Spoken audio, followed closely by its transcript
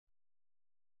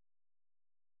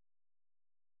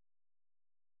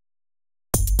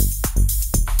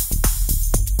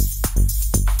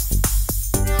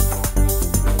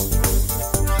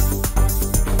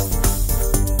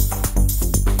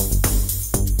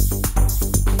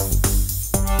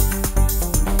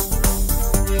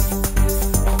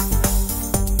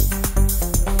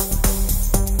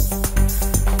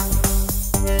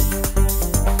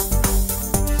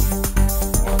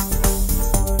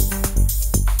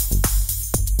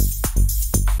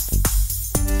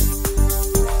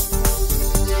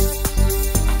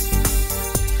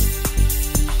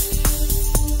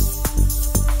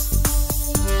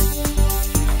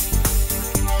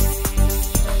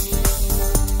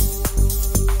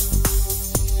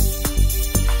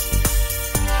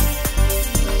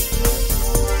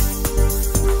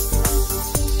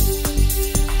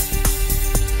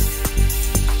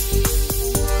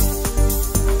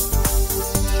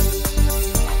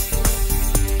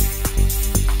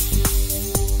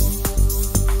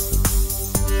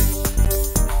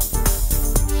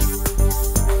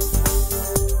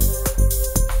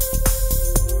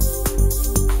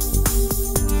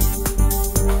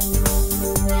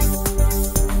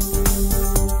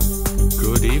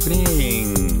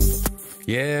evening.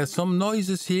 Yeah, some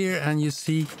noises here, and you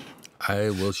see, I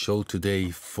will show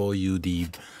today for you the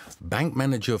bank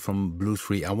manager from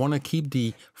BLADE-2. I want to keep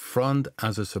the front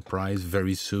as a surprise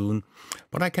very soon,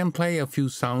 but I can play a few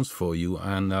sounds for you.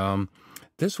 And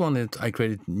this one that I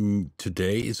created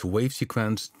today is Wave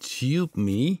Sequence Tube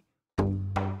Me.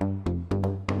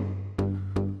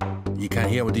 You can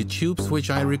hear the tubes which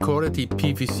I recorded, the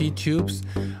PVC tubes,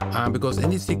 because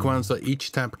in the sequencer each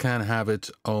step can have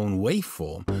its own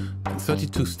waveform.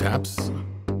 32 steps,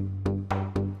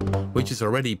 which is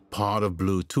already part of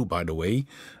BLADE-2 by the way,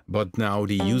 but now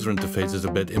the user interface is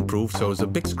a bit improved, so it's a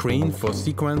big screen for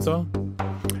sequencer.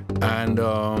 And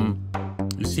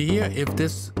you see here, if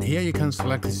this, here you can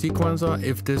select the sequencer.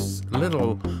 If this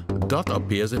little dot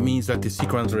appears, it means that the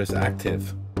sequencer is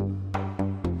active.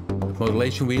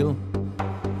 Modulation wheel.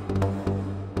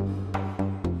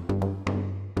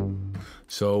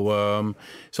 So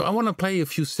I want to play a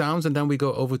few sounds and then we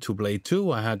go over to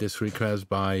BLADE-2. I had this request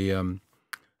by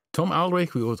Tom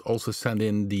Aldrich. We would also send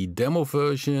in the demo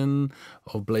version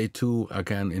of BLADE-2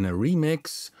 again in a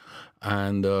remix.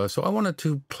 And so I wanted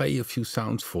to play a few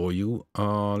sounds for you.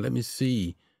 Let me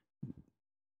see.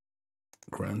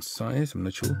 Grand size, I'm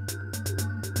not sure.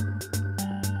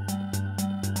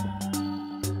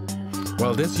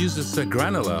 Well, this uses a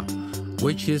granular,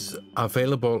 which is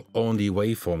available on the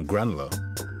waveform granular.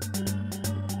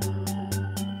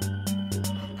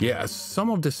 Yeah,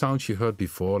 some of the sounds you heard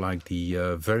before, like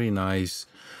the very nice,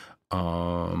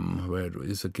 where it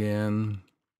is again,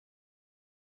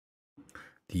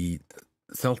 the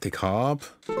Celtic harp.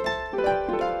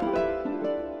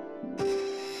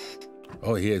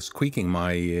 Oh, here it's squeaking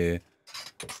my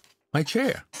my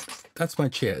chair. That's my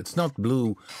chair. It's not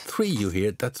BLADE-3 you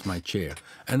hear, that's my chair.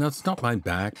 And that's not my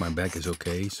back. My back is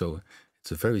okay, so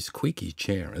it's a very squeaky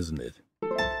chair, isn't it?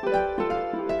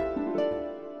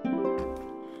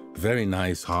 Very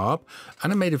nice harp.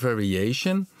 And I made a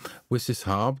variation with this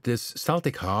harp, this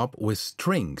Celtic harp with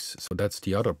strings. So that's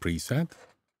the other preset.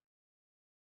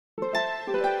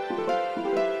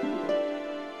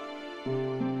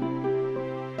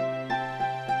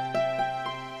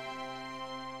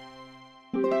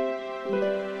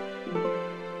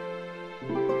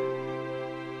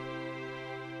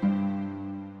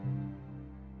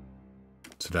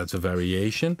 So that's a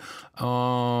variation.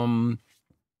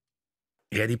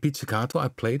 Yeah, the pizzicato I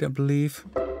played, I believe.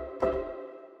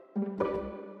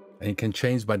 And you can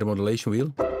change by the modulation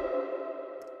wheel.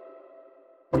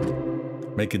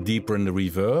 Make it deeper in the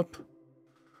reverb.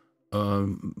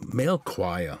 Male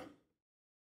choir.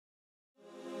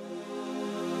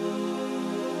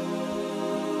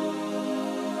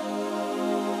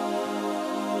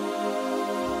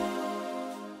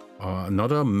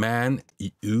 Another man,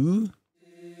 EU.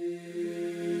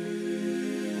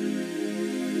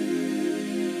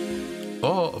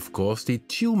 Oh, of course, the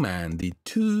two-man, the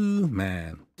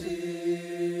two-man.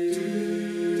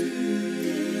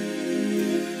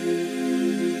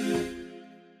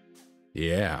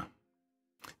 Yeah.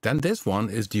 Then this one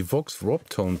is the Vox Rob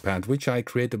tone pad, which I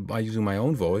created by using my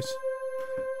own voice.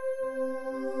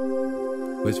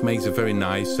 Which makes a very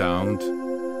nice sound.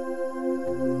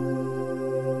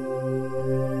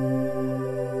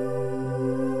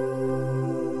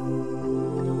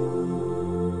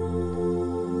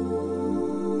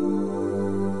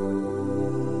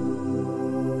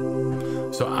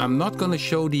 So I'm not going to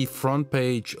show the front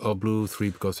page of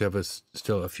BLADE-3 because we have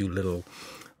still a few little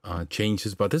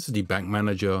changes, but this is the bank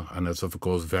manager, and it's of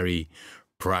course very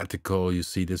practical. You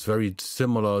see this very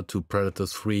similar to Predator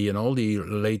 3 and all the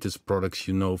latest products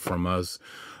you know from us.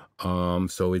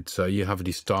 So it's you have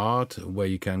the start where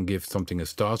you can give something a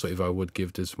star. So if I would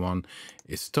give this one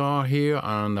a star here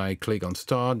and I click on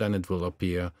start, then it will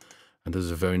appear. And this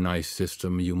is a very nice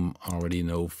system you already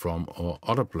know from our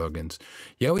other plugins.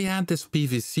 Yeah, we had this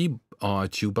PVC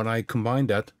tube, but I combined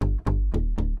that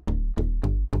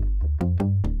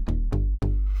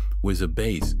with a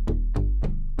bass,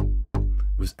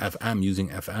 with FM, using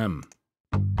FM.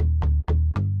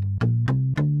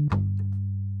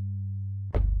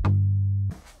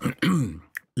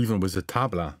 Even with a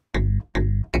tabla.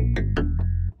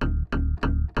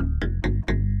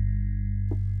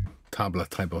 Tabla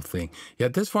type of thing. Yeah,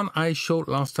 this one I showed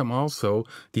last time also,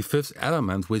 the fifth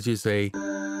element, which is a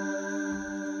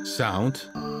sound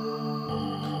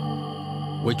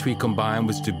which we combine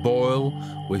with the boil,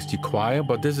 with the choir,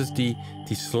 but this is the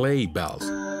sleigh bells.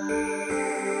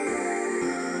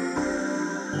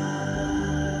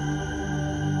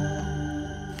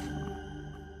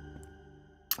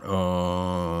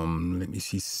 Let me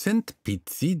see, synth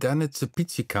pizzi, then it's a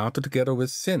pizzicato together with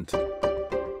synth.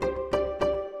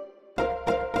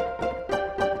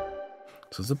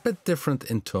 So it's a bit different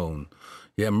in tone.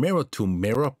 Yeah, mirror to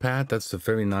mirror pad, that's a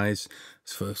very nice,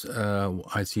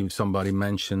 I see somebody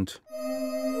mentioned.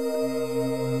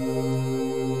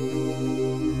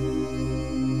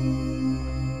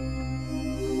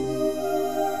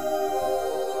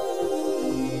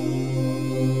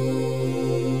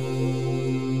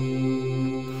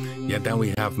 Yeah, then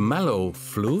we have mellow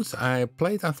flutes. I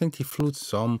played, I think, the flutes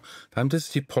some time. This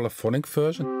is the polyphonic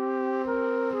version.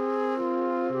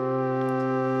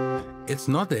 It's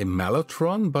not a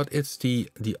mellotron, but it's the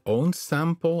own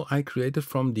sample I created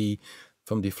from the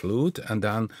flute, and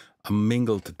then I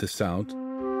mingled the sound.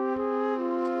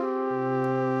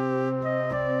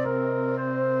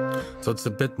 So it's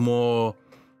a bit more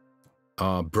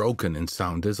broken in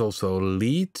sound. There's also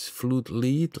lead, flute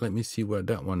lead. Let me see where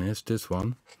that one is. This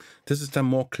one. This is then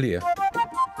more clear.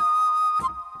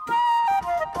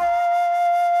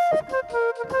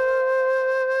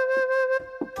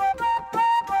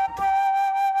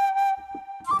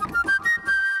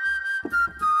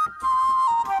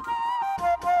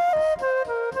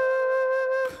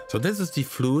 So this is the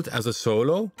flute as a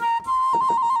solo.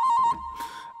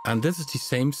 And this is the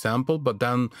same sample, but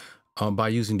then by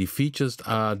using the features,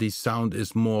 the sound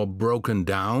is more broken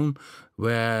down,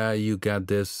 where you get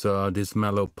this this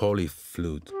mellow poly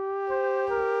flute.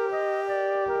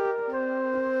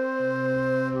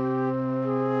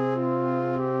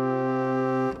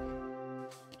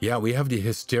 Yeah, we have the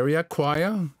Hysteria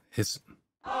Choir.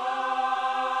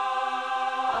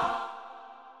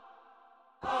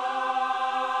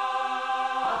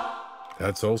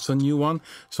 That's also a new one.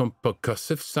 Some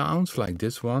percussive sounds like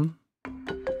this one.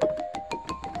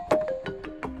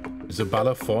 It's a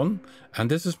balafon, and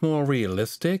this is more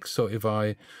realistic. So if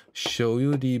I show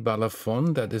you the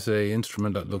balafon, that is an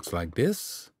instrument that looks like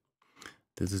this.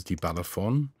 This is the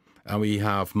balafon. And we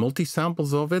have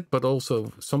multi-samples of it, but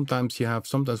also sometimes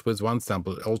with one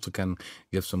sample, it also can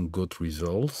give some good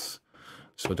results.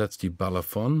 So that's the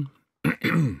balafon.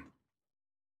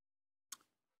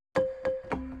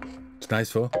 It's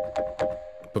nice for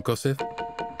percussive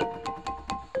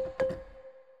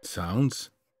sounds.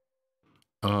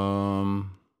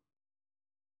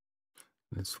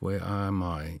 That's where am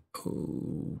I?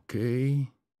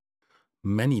 Okay.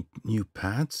 Many new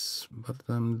pads, but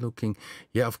I'm looking.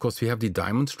 Yeah, of course, we have the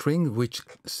diamond string, which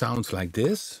sounds like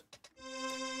this.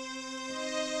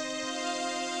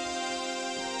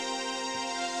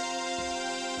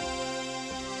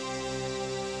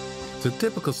 The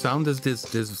typical sound is this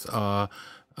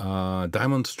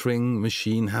diamond string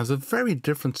machine has a very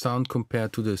different sound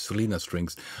compared to the Selena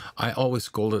strings. I always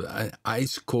call it an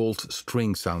ice-cold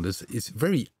string sound. It's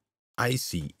very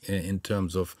icy in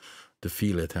terms of the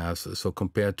feel it has. So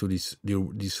compared to the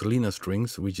Selena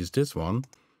strings, which is this one,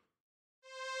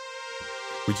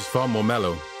 which is far more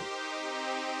mellow.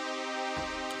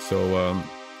 So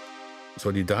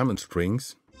so the diamond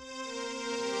strings.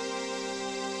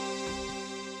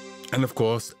 And of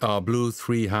course, BLADE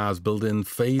 3 has built-in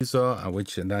phaser,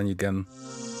 which then you can.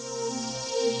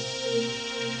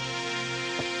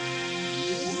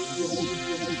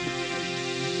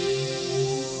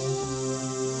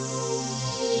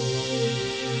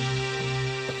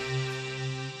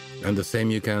 And the same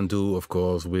you can do, of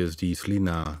course, with the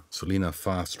Selena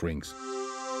fast strings.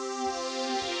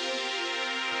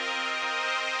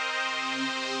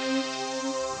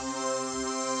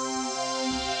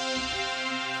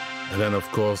 And then, of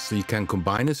course, you can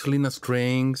combine the Selena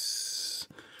strings.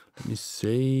 Let me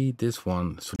say this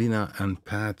one, Selena and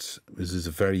pads. This is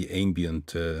a very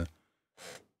ambient.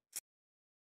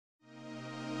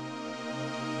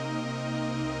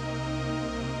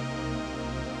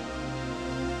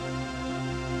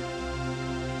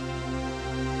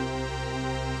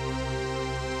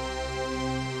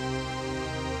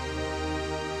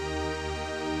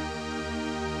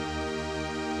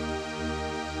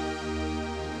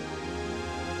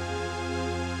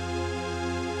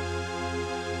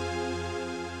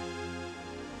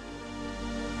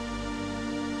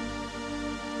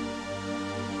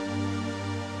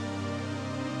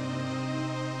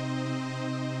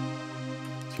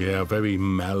 Yeah, very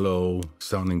mellow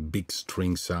sounding, big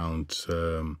string sound.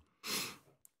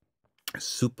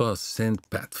 Super synth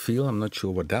pad feel. I'm not sure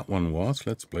what that one was.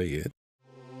 Let's play it.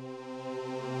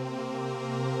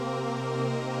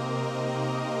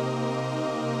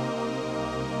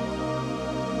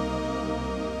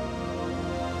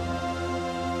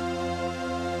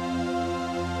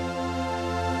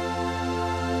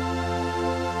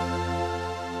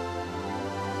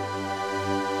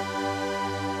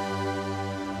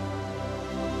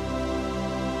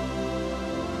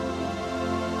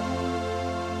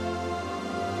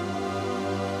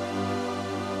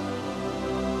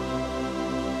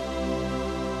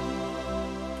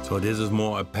 So this is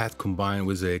more a pad combined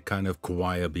with a kind of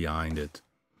choir behind it.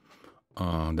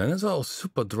 Then it's all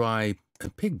super dry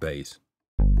pig bass.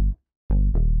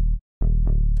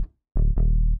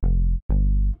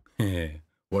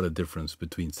 What a difference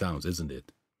between sounds, isn't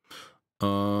it?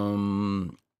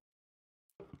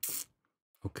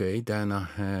 Okay, then I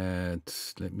had,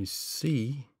 let me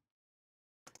see.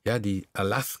 Yeah, the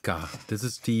Alaska. This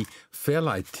is the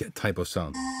Fairlight type of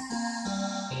sound.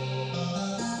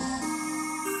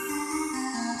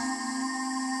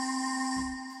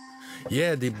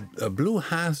 Yeah, the Blue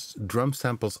has drum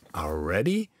samples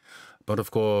already, but of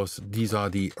course, these are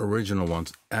the original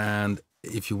ones. And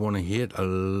if you want to hear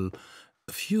a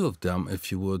few of them, if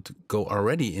you would go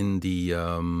already in the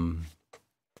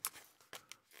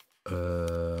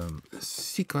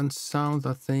sequence sound,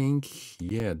 I think.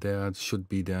 Yeah, there should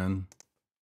be then.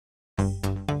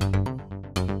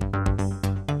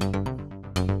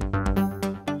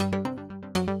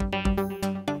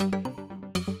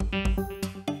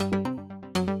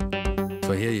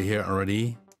 So here you hear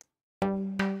already.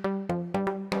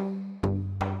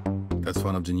 That's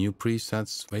one of the new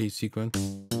presets, wave sequence.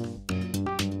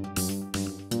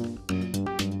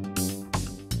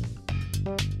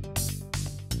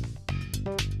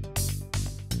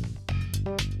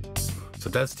 So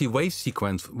that's the wave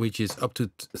sequence, which is up to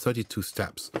 32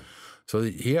 steps. So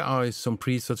here are some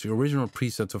presets, the original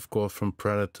presets, of course, from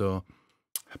Predator.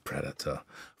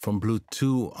 From Blue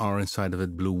 2 are inside of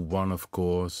it, Blue 1, of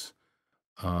course.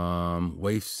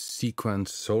 Wave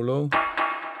sequence solo.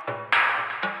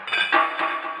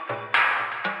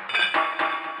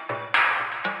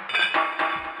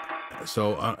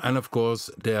 So, and of course,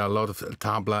 there are a lot of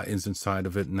tabla inside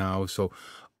of it now. So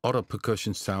other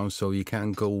percussion sounds, so you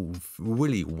can go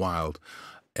really wild.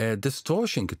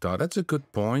 Distortion guitar, that's a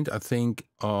good point. I think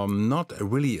not a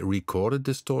really recorded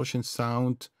distortion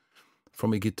sound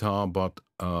from a guitar, but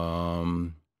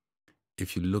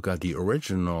if you look at the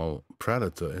original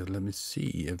Predator, let me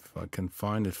see if I can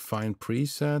find it. Find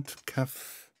preset,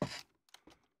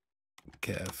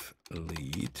 Kev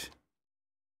lead.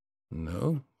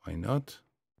 No, why not?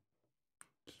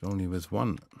 It's only with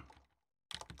one.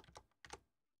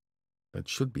 That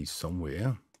should be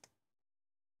somewhere.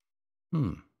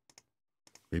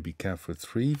 Maybe Kev with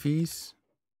 3 V's.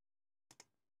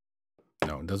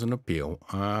 No, it doesn't appear.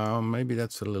 Maybe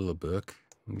that's a little bug.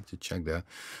 I need to check that.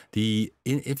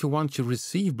 If you want to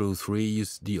receive Blue 3,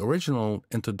 the original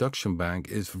introduction bank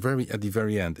is at the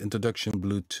very end. Introduction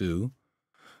Blue 2.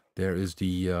 There is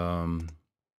the and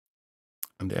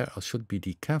there should be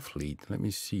the Kev lead. Let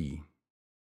me see.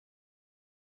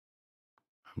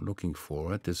 I'm looking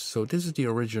for it. So this is the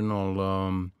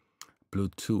original Blue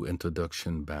 2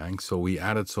 introduction bank. So we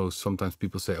added, so sometimes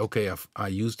people say, okay, I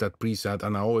used that preset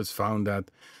and I always found that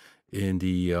in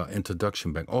the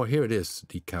introduction bank. Oh, here it is,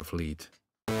 the Kev lead.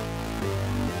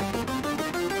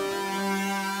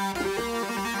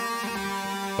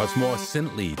 But it's more a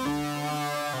synth lead.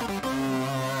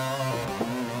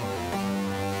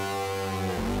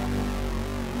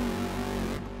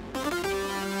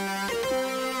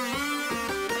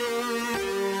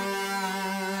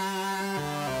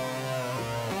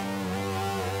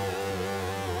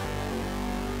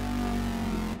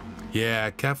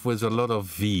 Yeah, Kev with a lot of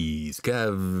V's.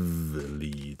 Kev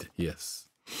lead, yes.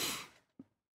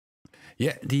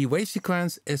 Yeah, the wave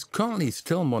sequence is currently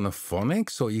still monophonic,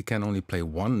 so you can only play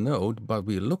one note, but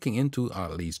we're looking into,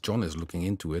 at least John is looking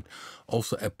into it,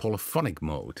 also a polyphonic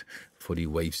mode for the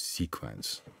wave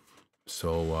sequence.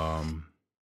 So,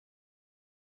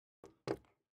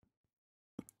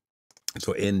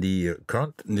 so in the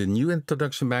new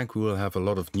introduction bank, we will have a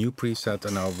lot of new presets,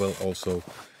 and I will also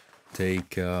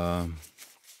take some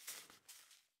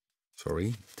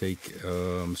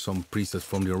presets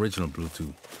from the original Blue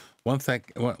 2. One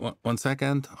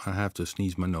second, I have to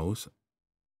sneeze my nose.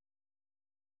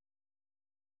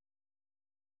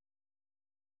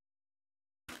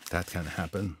 That can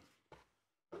happen.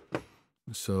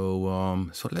 So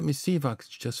so let me see if I could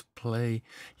just play.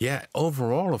 Yeah,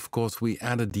 overall, of course, we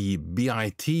added the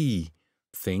BIT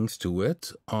things to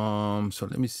it. So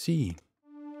let me see.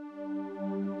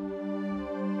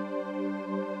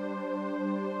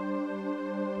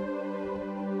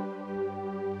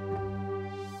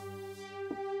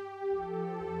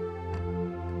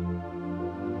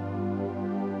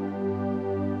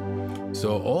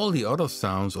 So all the other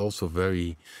sounds also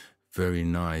very, very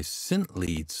nice. Synth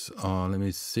leads. Let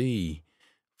me see.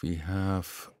 We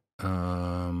have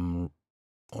all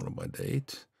of my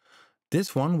date.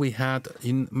 This one we had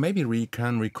in, maybe we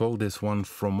can recall this one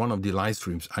from one of the live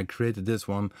streams. I created this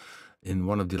one in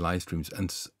one of the live streams.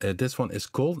 And this one is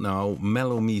called now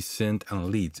Mellow Me Synth and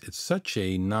Leads. It's such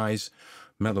a nice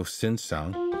mellow synth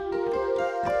sound.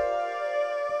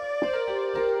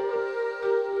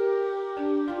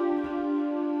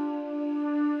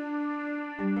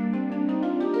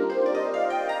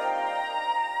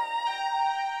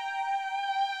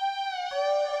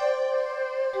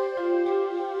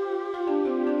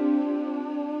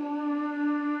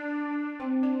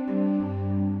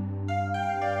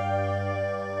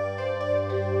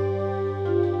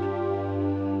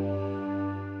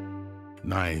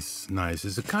 Nice, nice.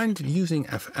 It's a kind of using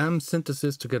FM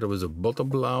synthesis together with a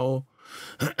butterblow.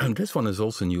 And this one is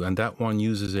also new, and that one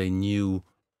uses a new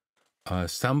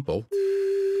sample,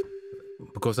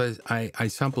 because I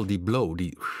sampled the blow,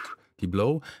 the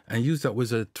blow, and use that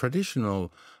with a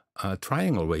traditional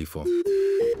triangle waveform.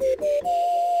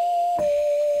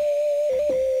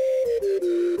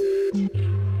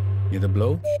 Hear the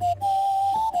blow?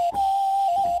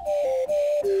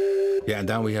 Yeah, and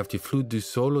then we have the flute du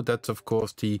solo. That's of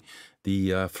course the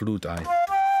flute I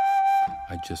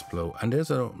just blow. And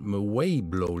there's a way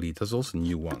blow lead. That's also a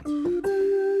new one.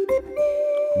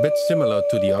 A bit similar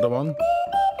to the other one.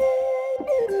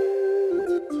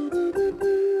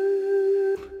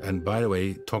 And by the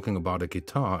way, talking about a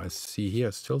guitar, I see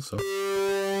here still so.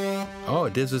 Oh,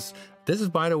 this is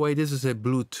by the way, this is a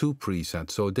BLADE-2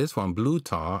 preset. So this one, blue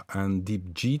tar and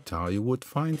deep G tar, you would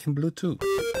find in BLADE-2.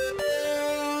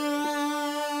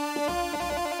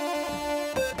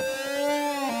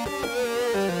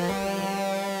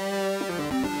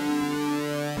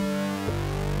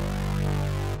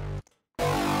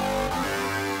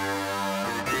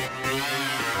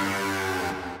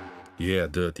 Yeah,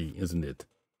 dirty, isn't it?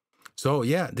 So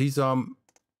yeah, these let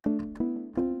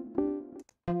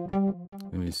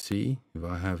me see if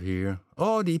I have here.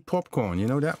 Oh, the popcorn, you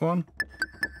know that one?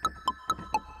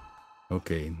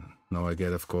 Okay, now I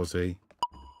get, of course, in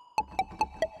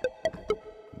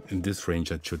this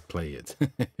range I should play it.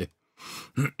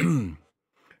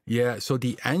 Yeah, so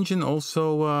the engine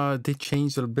also did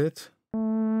change a bit.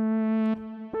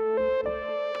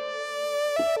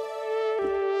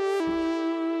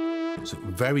 So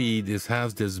this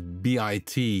has this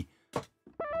BIT.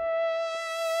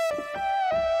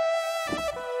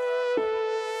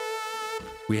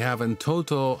 We have in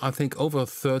total, I think, over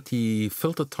 30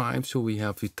 filter types. So we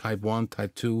have the type 1,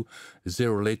 type 2,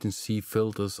 zero latency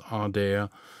filters are there.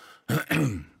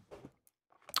 Okay,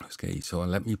 so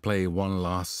let me play one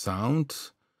last sound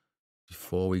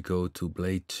before we go to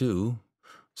BLADE-2.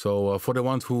 So for the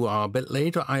ones who are a bit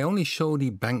later, I only show the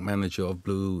bank manager of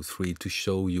Blue 3 to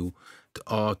show you,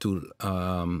 to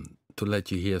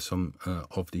let you hear some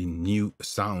of the new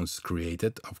sounds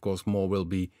created. Of course, more will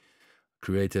be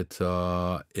created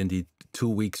in the 2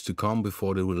 weeks to come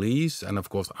before the release. And of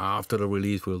course, after the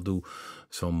release, we'll do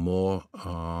some more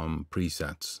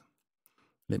presets.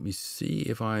 Let me see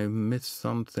if I missed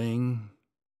something.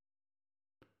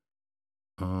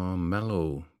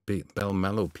 Mellow, big bell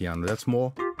mellow piano. That's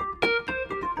more.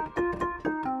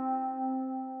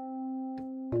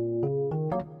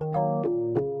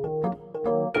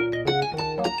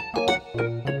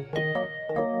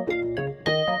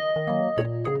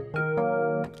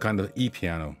 Kind of E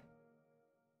piano.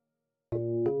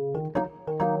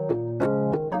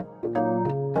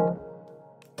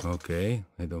 Okay,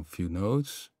 I do a few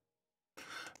notes.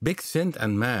 Big synth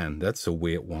and man, that's a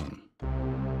weird one.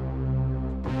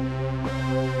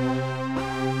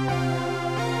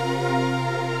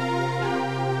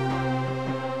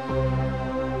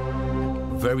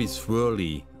 Very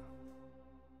swirly.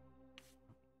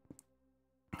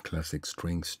 Classic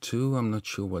strings too, I'm not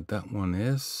sure what that one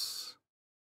is.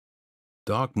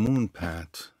 Dark Mood Pad.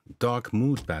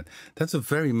 That's a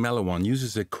very mellow one.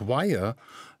 Uses a choir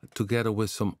together with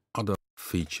some other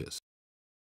features.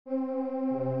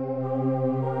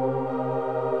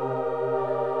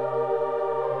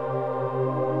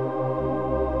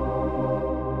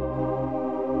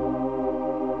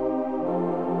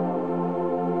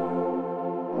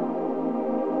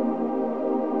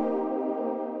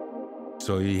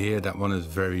 So you hear that one is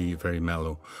very, very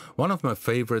mellow. One of my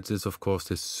favorites is, of course,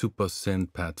 this super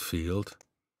synth pad field.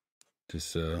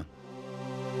 This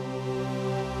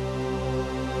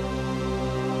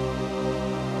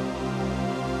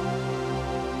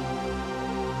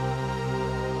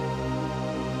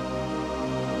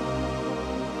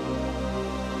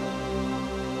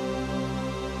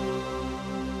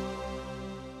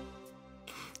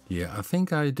yeah, I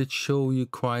think I did show you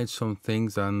quite some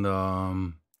things, and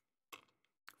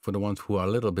for the ones who are a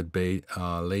little bit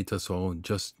later, so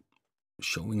just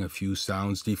showing a few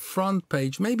sounds. The front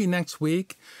page, maybe next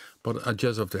week, But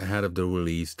just of the head of the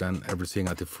release, then everything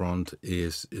at the front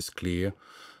is clear.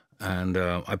 And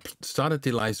I started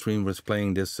the live stream with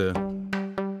playing this,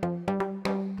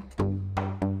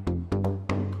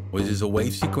 which is a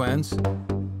wave sequence.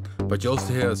 But you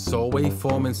also hear a saw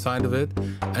waveform inside of it,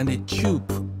 and the tube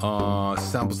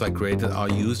samples I created are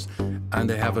used, and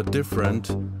they have a different,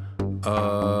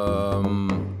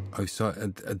 I saw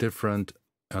a different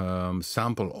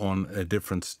sample on a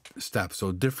different step,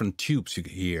 so different tubes you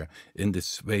hear in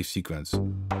this wave sequence.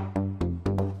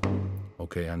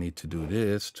 Okay, I need to do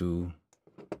this to.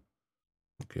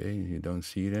 Okay, you don't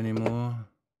see it anymore.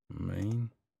 Main.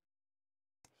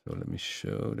 So let me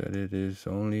show that it is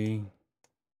only.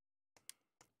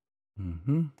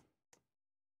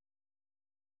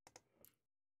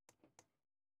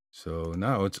 So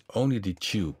now it's only the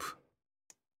tube.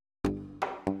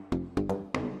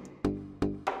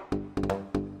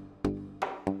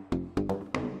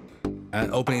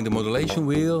 And opening the modulation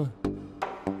wheel.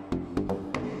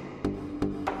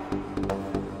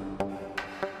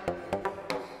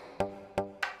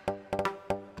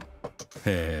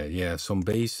 Yeah, some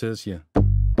basses, yeah.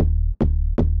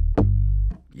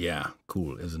 Yeah,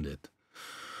 cool, isn't it?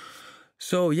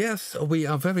 So yes, we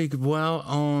are very well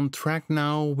on track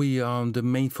now. We the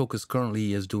main focus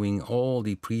currently is doing all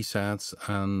the presets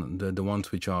and the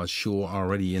ones which are sure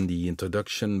already in the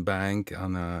introduction bank.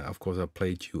 And of course, I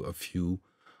played you a few.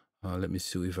 Let me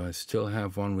see if I still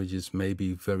have one which is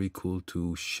maybe very cool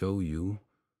to show you.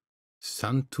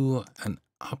 Santur and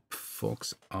Up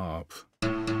Fox Up.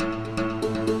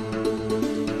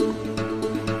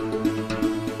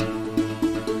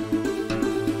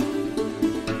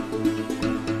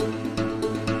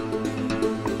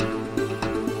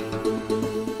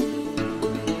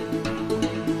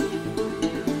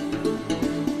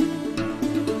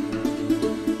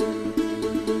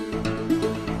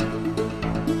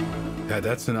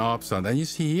 That's an ARP sound, and you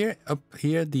see here up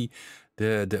here the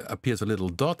appears a little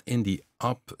dot in the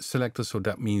ARP selector, so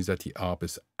that means that the ARP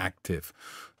is active.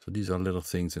 So these are little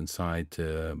things inside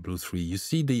Blue 3. You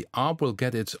see the ARP will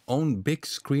get its own big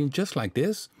screen just like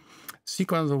this.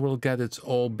 Sequencer will get its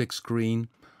own big screen,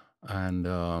 and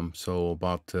yeah,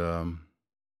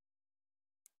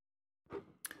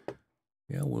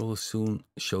 we'll soon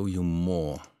show you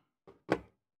more.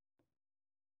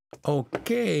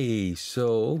 Okay,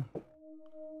 so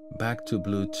back to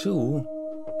Blue 2.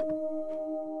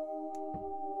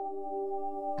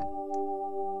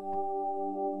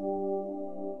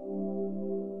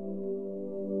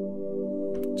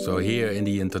 So here in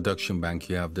the introduction bank,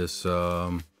 you have this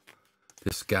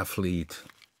this scaffold.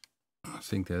 I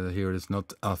think that here it is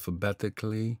not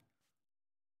alphabetically.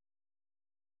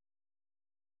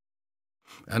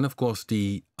 And of course,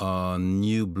 the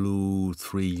new Blue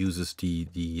 3 uses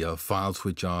the files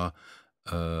which are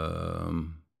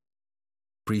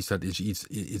preset.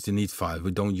 It's a neat file.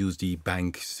 We don't use the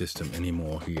bank system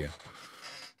anymore here.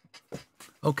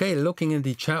 Okay, looking in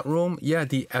the chat room, yeah,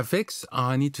 the FX.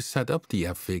 I need to set up the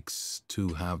FX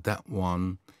to have that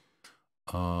one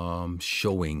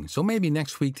showing. So maybe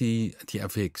next week the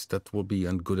FX, that will be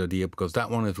a good idea, because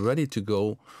that one is ready to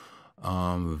go.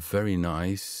 Very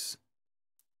nice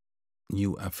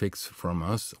new FX from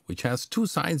us, which has two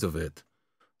sides of it.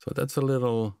 So that's a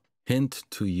little hint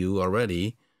to you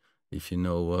already. If you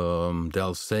know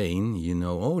Del Sane, you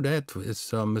know, oh, that is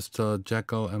Mr.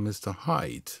 Jekyll and Mr.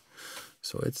 Hyde.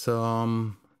 So it's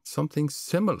something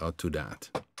similar to that.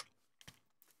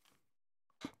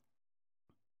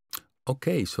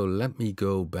 Okay, so let me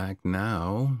go back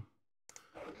now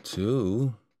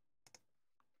to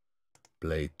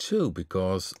Blade 2,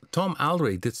 because Tom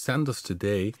Aldrich did send us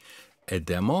today a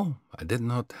demo. I did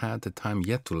not have the time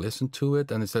yet to listen to it,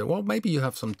 and he said, well, maybe you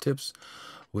have some tips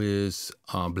with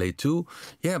Blade 2.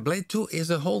 Yeah, Blade 2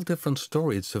 is a whole different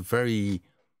story. It's a very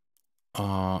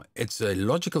it's a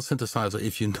logical synthesizer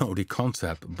if you know the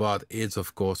concept, but it's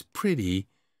of course pretty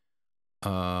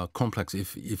complex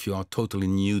if you are totally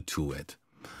new to it.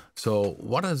 So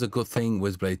what is a good thing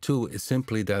with Blade 2 is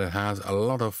simply that it has a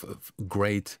lot of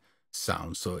great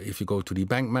sounds. So if you go to the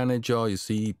bank manager, you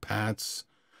see pads,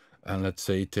 and let's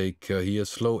say take here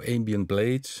slow ambient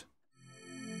blades.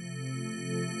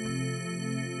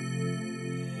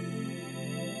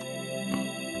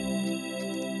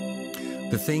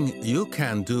 The thing you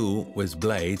can do with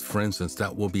Blade, for instance,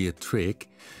 that will be a trick,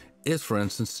 is for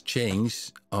instance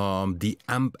change the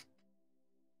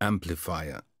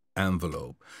amplifier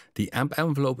envelope. The amp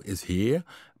envelope is here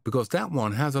because that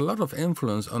one has a lot of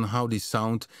influence on how the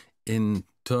sound in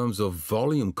terms of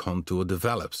volume contour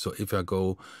develops. So if I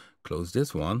go close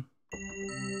this one,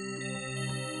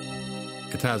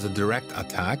 it has a direct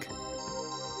attack.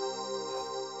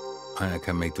 I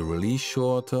can make the release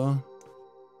shorter.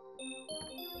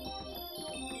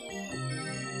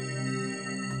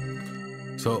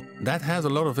 So that has a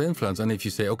lot of influence. And if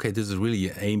you say, okay, this is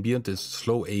really ambient, it's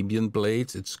slow ambient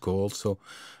blades, it's called. So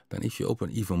then if you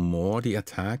open even more the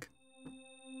attack,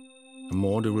 the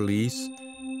more the release,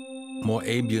 more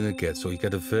ambient it gets. So you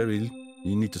get a very,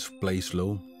 you need to play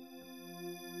slow.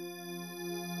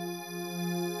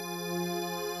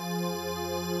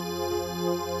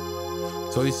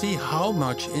 So you see how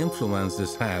much influence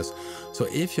this has. So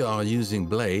if you are using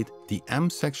Blade, the M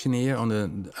section here on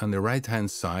the right hand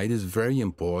side is very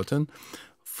important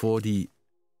for the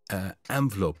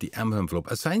envelope, the M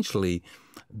envelope. Essentially,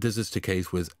 this is the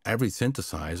case with every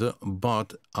synthesizer,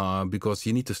 but because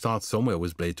you need to start somewhere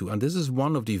with Blade 2, and this is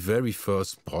one of the very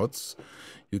first spots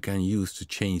you can use to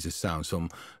change the sound.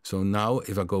 So now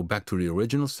if I go back to the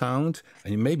original sound,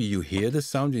 and maybe you hear the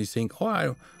sound and you think,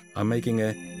 oh, I'm making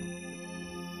a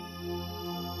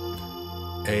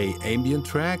ambient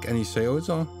track, and you say, oh,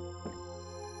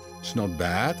 it's not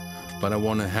bad, but I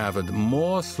want to have a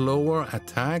more slower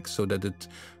attack so that it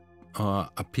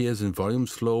appears in volume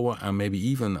slower and maybe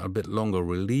even a bit longer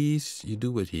release. You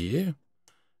do it here,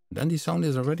 then the sound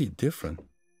is already different.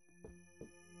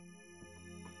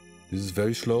 This is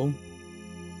very slow.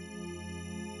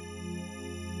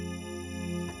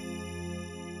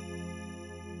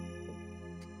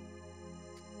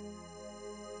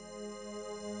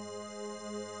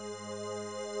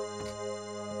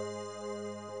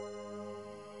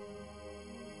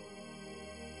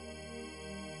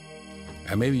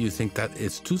 And maybe you think that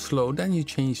it's too slow, then you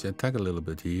change the attack a little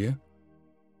bit here.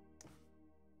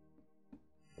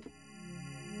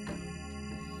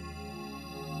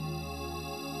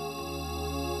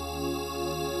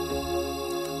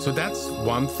 So that's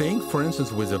one thing, for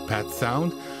instance, with a pad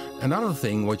sound. Another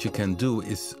thing what you can do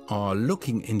is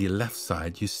looking in the left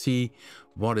side, you see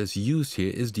what is used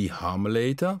here is the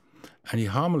harmonizer. And the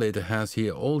harmonizer has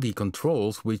here all the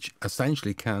controls which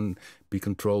essentially can be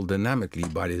controlled dynamically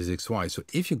by this XY. So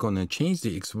if you're going to change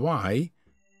the XY,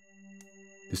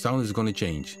 the sound is going to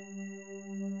change.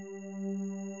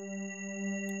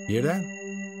 Hear that?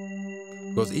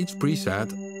 Because each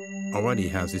preset already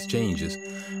has these changes.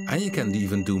 And you can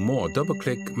even do more. Double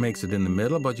click makes it in the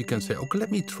middle, but you can say, okay,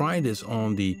 let me try this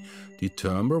on the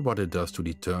timbre, what it does to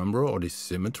the timbre or the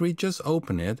symmetry. Just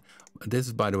open it. This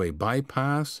is, by the way,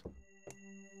 bypass.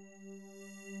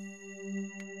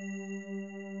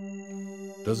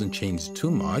 Doesn't change too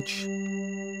much.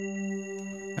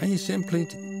 And you simply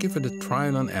give it a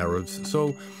trial and errors.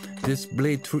 So this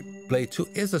Blade 2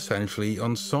 is essentially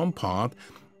on some part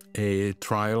a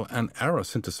trial and error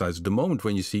synthesizer. The moment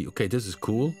when you see, okay, this is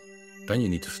cool, then you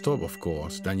need to stop, of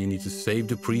course. Then you need to save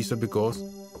the preset because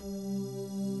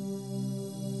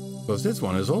this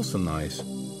one is also nice.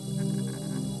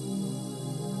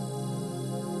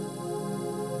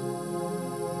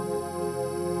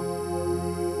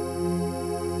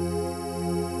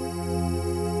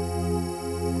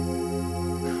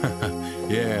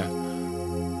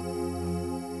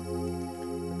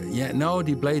 Yeah, no,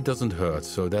 the blade doesn't hurt,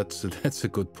 so that's a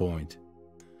good point.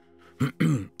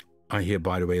 I hear,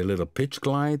 by the way, a little pitch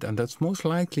glide, and that's most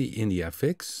likely in the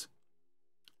FX.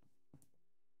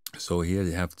 So here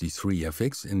you have the 3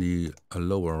 FX in the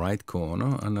lower right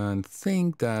corner, and I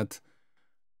think that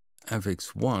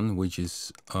FX1, which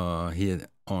is here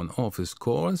on office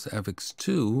chorus,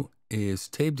 FX2 is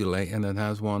tape delay, and it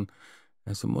has one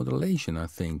as a modulation, I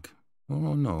think.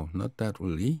 Oh no, not that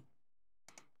really.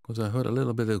 Because I heard a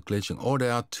little bit of glitching. Oh,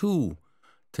 there are 2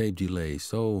 tape delays.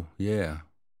 So, yeah.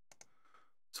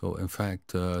 So, in fact,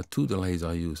 2 delays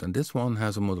are used. And this one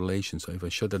has a modulation. So, if I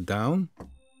shut it down,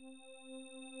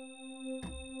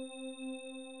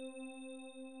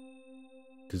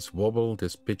 this wobble,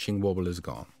 this pitching wobble is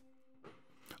gone.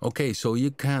 Okay, so you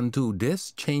can do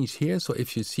this change here. So,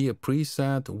 if you see a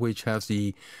preset which has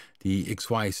the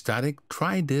XY static,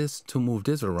 try this to move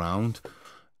this around.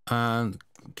 And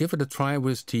give it a try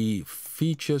with the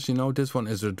features. You know, this one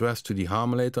is addressed to the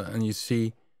harmonizer, and you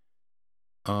see,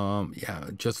 yeah,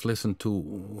 just listen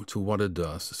to what it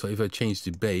does. So if I change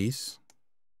the bass,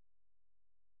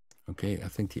 okay, I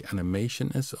think the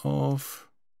animation is off.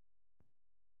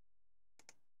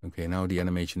 Okay, now the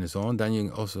animation is on. Then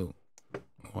you also,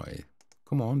 why?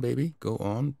 Come on, baby, go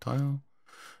on, tile,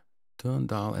 turn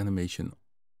dial animation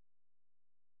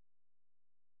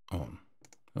on.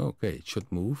 Okay, it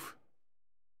should move.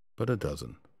 But it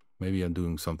doesn't. Maybe I'm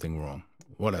doing something wrong.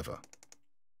 Whatever.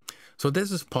 So this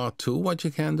is part 2, what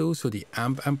you can do. So the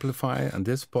amp amplifier and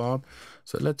this part.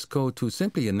 So let's go to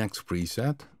simply a next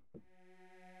preset.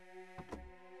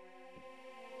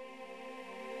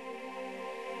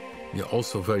 You're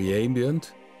also very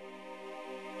ambient.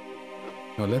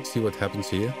 Now let's see what happens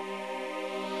here.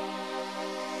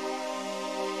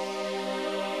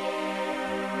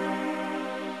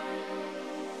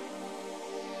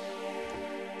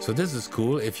 So this is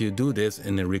cool if you do this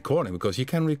in a recording, because you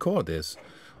can record this.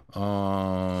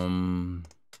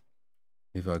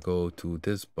 If I go to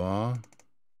this bar,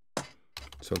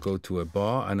 so go to a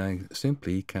bar and I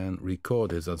simply can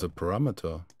record this as a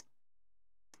parameter.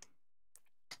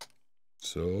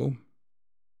 So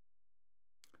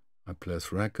I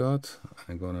press record,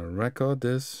 I'm gonna record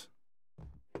this.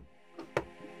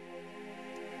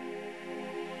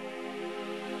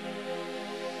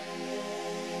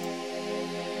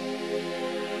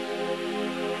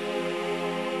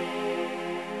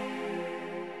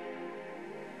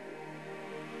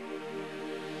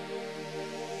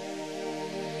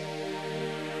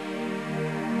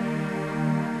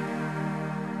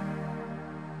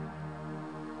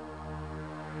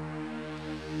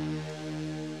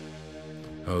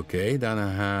 Okay, then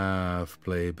I have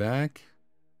playback.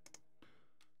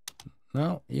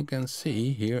 Now you can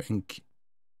see here in,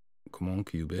 come on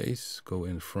Cubase, go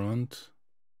in front.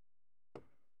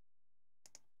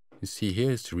 You see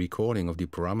here is the recording of the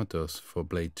parameters for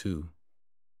BLADE-2.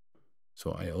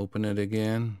 So I open it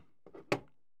again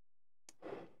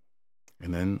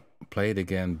and then play it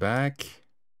again back.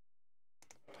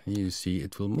 And you see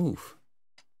it will move.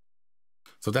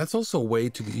 So that's also a way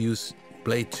to use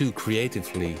BLADE-2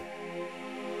 creatively.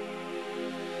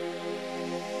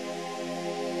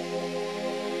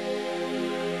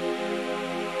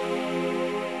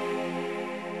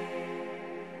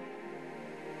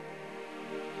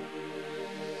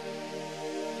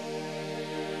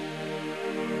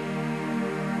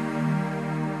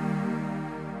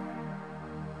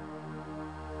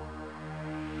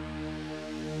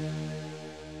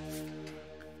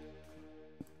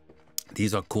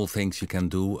 These are cool things you can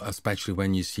do, especially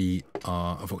when you see,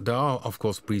 there are of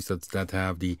course presets that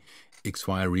have the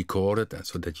XY recorded,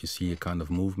 so that you see a kind of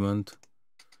movement.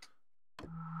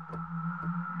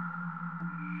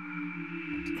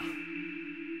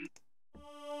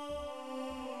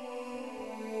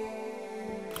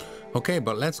 Okay,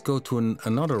 but let's go to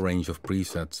another range of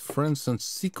presets. For instance,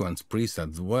 sequence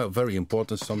presets were very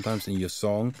important sometimes in your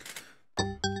song.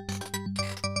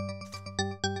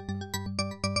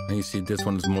 And you see this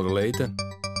one is modulated.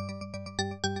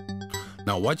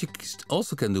 Now what you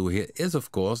also can do here is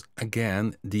of course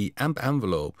again the amp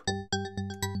envelope.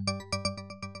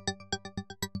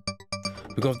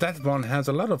 Because that one has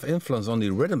a lot of influence on the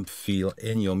rhythm feel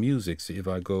in your music. So if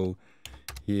I go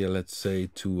here, let's say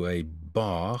to a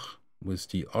bar with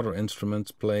the other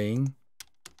instruments playing.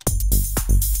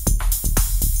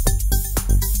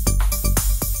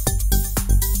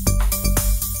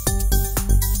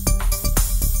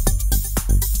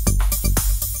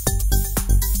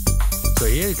 So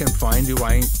here you can find the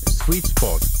right sweet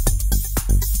spot.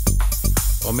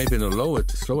 Or maybe in a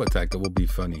slow attack, that would be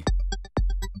funny.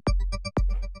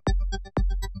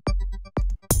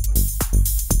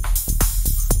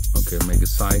 Okay, make a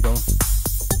cycle.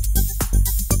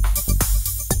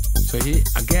 So here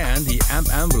again, the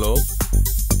amp envelope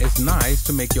is nice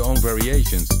to make your own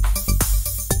variations.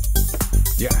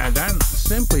 Yeah, and then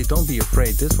simply don't be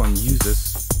afraid. This one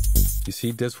uses, you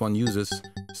see, this one uses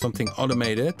something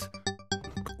automated.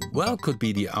 Well, could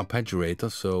be the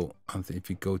arpeggiator. So if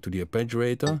you go to the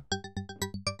arpeggiator,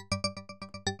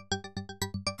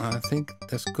 I think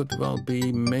this could well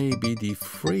be maybe the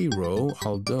free row,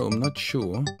 although I'm not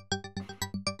sure.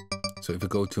 So if we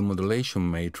go to modulation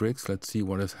matrix, let's see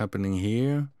what is happening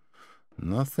here.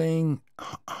 Nothing.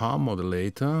 Harm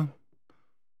modulator.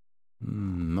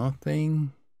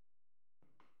 Nothing.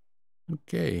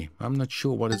 Okay, I'm not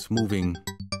sure what is moving.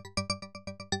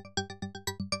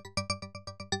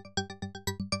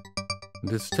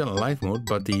 This is still a live mode,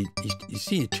 but you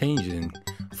see it changing.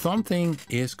 Something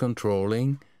is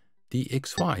controlling the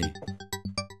XY.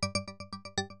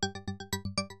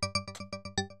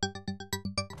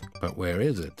 But where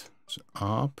is it? It's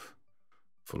up,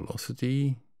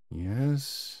 velocity,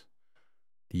 yes.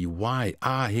 The Y,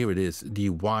 here it is,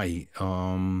 the Y.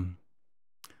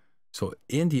 So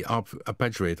in the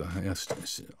arpeggiator, yes,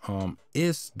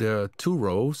 is there two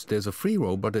rows? There's a free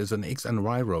row, but there's an X and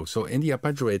Y row. So in the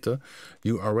arpeggiator,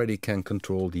 you already can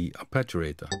control the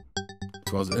arpeggiator.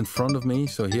 It was in front of me,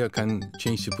 so here I can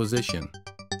change the position.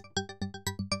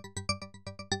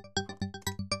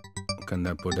 Can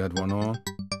I put that one on?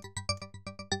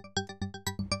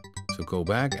 So go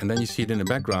back, and then you see it in the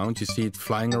background. You see it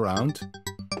flying around.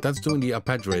 That's doing the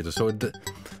arpeggiator. So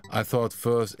I thought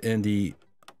first in the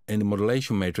in the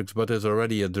modulation matrix, but there's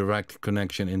already a direct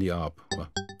connection in the ARP. Well,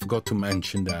 forgot to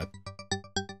mention that.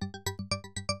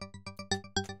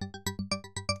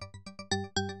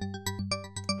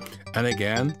 And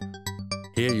again,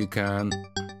 here you can,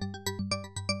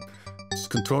 it's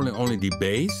controlling only the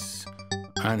bass,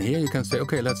 and here you can say,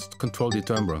 okay, let's control the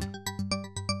timbre,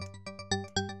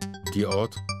 the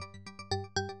odd.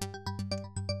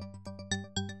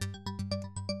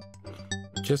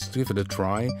 Just give it a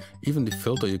try. Even the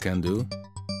filter you can do.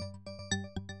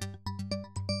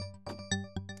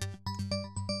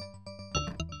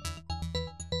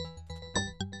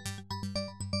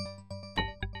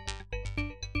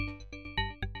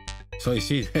 So you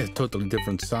see a totally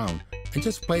different sound. And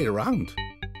just play it around.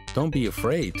 Don't be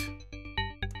afraid.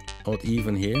 Odd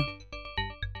even here.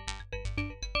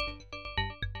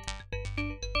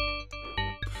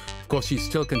 Of course, you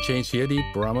still can change here the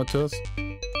parameters.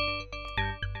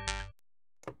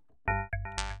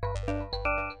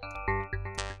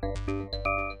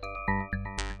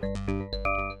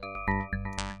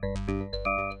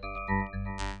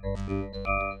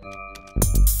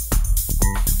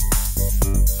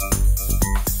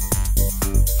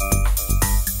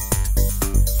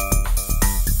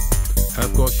 And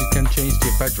of course, you can change the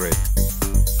arpeggiate rate.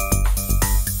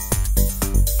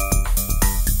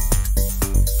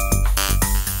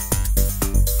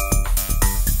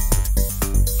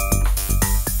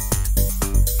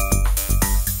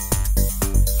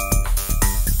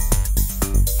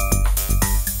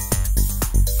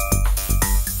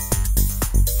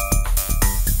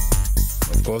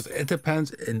 Of course, it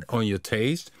depends on your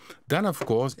taste. Then, of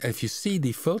course, if you see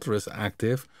the filter is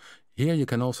active, here you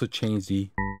can also change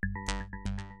the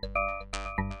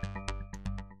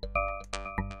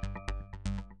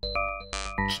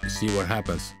see what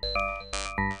happens.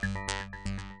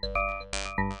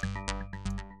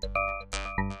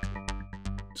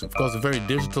 So, of course, a very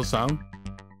digital sound.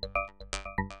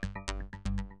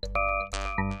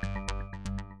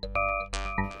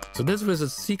 So this was a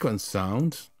sequence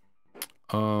sound.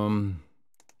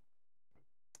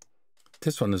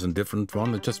 This one is a different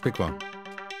one. Let's just pick one.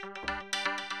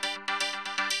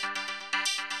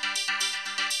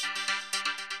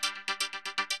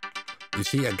 You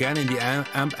see again in the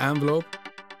amp envelope.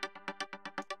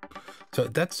 So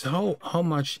that's how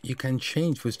much you can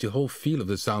change with the whole feel of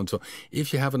the sound. So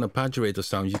if you have an arpeggiator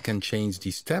sound, you can change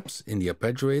the steps in the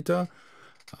arpeggiator.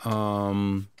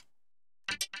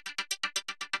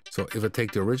 So if I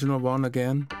take the original one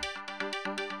again,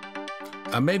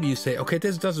 and maybe you say, okay,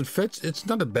 this doesn't fit. It's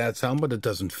not a bad sound, but it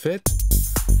doesn't fit.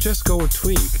 Just go a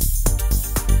tweak.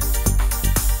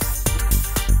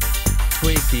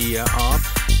 Tweak the ARP.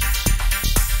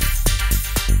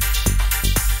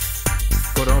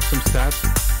 Put off some steps.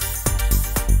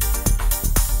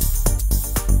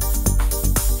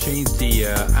 Change the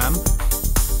amp.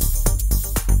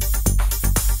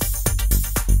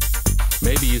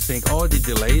 Maybe you think, oh, the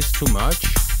delay is too much.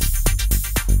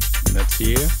 That's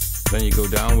here. Then you go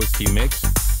down with the mix.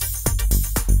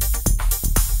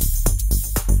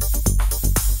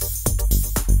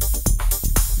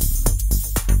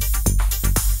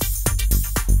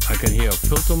 I can hear a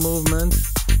filter movement.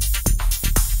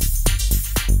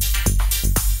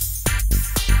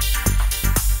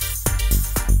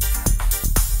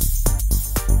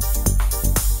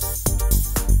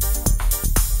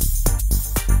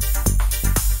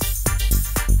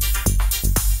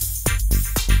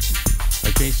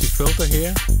 Filter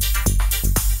here.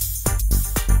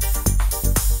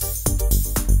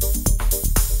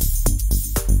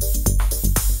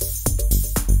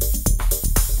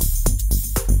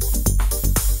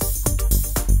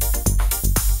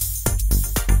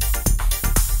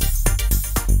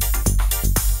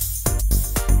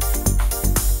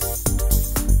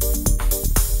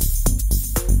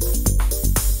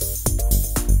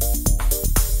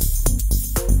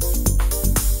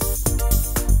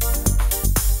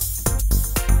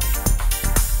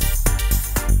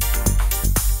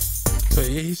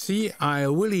 You see, I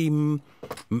really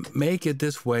make it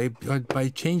this way by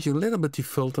changing a little bit the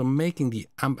filter, making the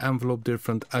amp envelope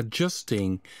different,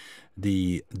 adjusting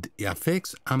the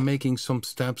effects, and making some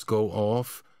steps go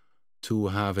off to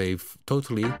have a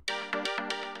totally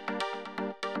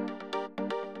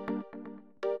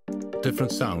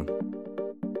different sound.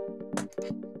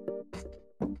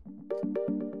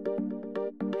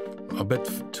 A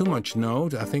bit too much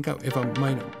note. I think if I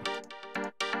might.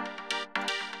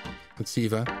 Let's see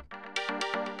if I...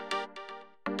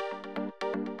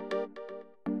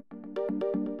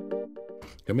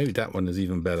 Yeah, maybe that one is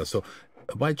even better. So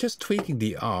by just tweaking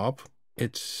the ARP, you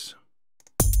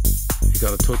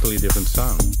got a totally different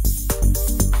sound.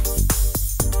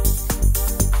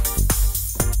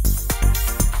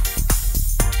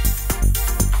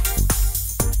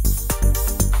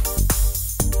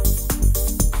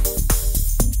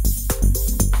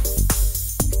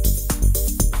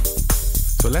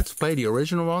 So let's play the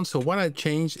original one. So what I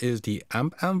changed is the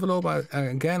amp envelope.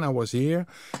 Again, I was here,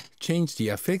 changed the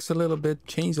FX a little bit,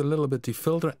 changed a little bit the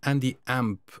filter, and the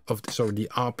amp of the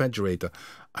arpeggiator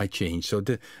I changed. So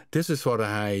this is what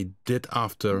I did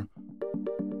after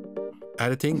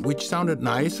editing, which sounded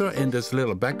nicer in this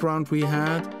little background we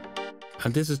had.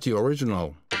 And this is the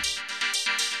original.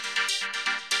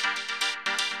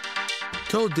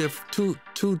 Two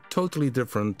totally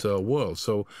different worlds.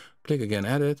 So click again,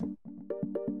 edit.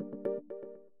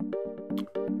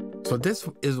 So this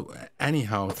is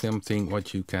anyhow something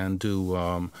what you can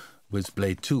do with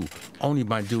Blade 2, only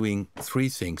by doing three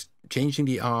things: changing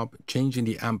the ARP, changing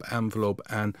the amp envelope,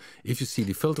 and if you see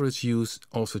the filter is used,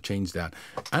 also change that.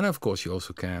 And of course you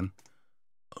also can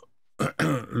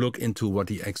look into what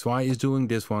the XY is doing.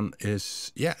 This one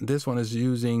is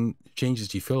changes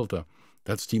the filter.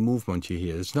 That's the movement you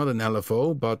hear. It's not an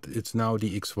LFO, but it's now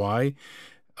the XY,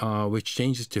 which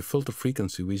changes the filter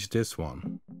frequency, which is this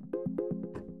one.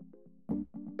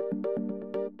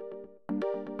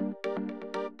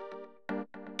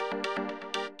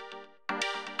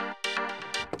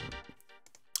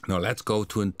 Now let's go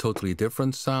to a totally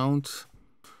different sound.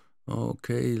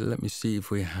 Okay, let me see if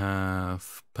we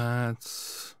have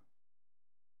pads.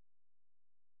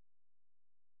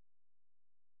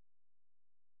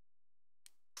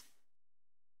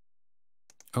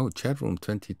 Oh, chatroom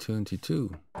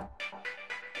 2022.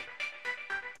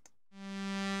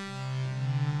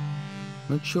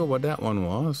 Not sure what that one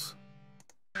was.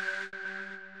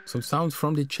 Some sounds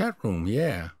from the chat room,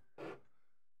 yeah.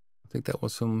 I think that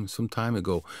was some time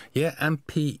ago. Yeah,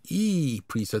 MPE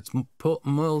presets,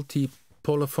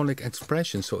 multi-polyphonic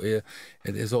expression. So it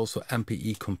is also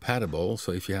MPE compatible.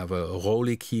 So if you have a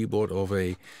Roly keyboard or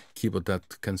a keyboard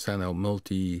that can send out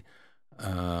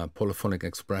polyphonic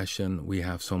expression, we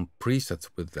have some presets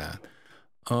with that.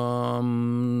 Let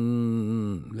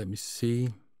me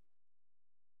see.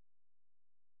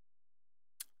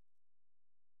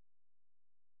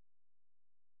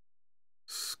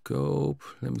 Scope,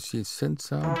 let me see, synth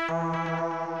sound.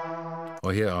 Oh,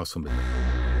 here are some.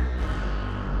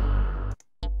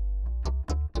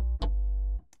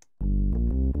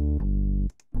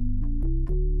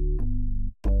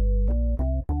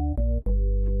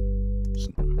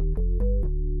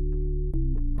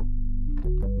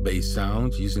 Bass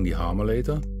sounds using the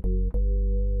harmonizer.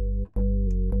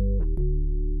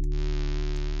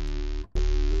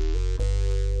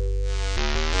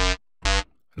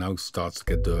 Now it starts to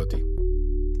get dirty.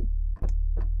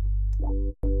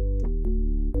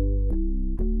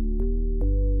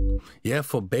 Yeah,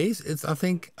 for bass, I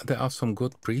think there are some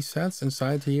good presets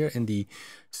inside here. In the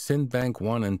Synth Bank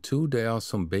 1 and 2, there are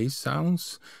some bass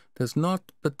sounds. There's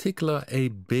not particular a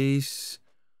bass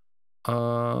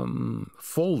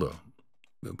folder,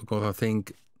 because I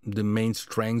think the main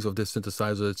strengths of this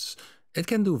synthesizer, it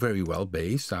can do very well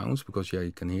bass sounds, because yeah,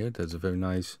 you can hear it. That's a very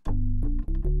nice.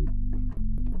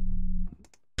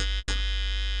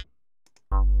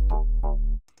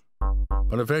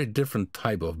 But a very different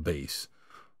type of bass.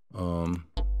 So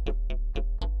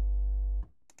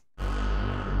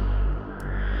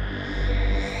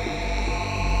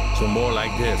more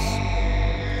like this.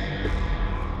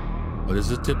 But this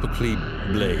is typically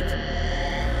Blade.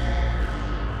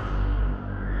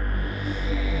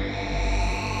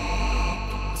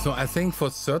 So I think for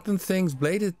certain things,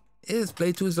 Blade 2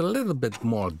 is a little bit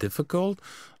more difficult,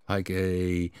 like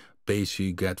a bass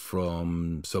you get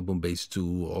from Subboom Bass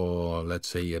 2, or let's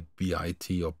say a BIT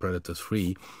or Predator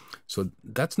 3. So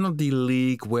that's not the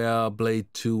league where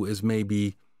Blade 2 is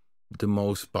maybe the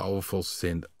most powerful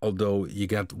synth, although you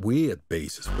get weird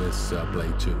basses with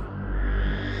Blade 2.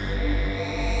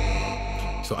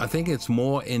 So I think it's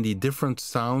more in the different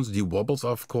sounds. The wobbles,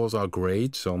 of course, are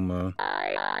great. Some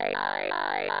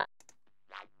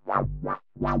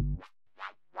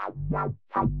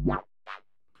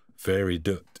very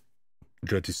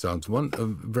dirty sounds. One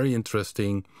very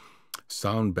interesting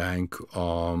sound bank.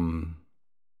 Let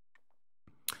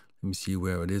me see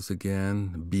where it is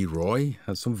again. B. Roy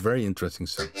has some very interesting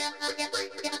sounds.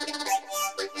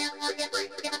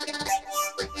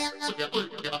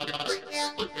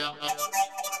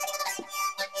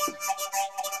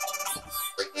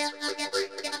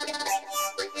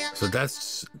 So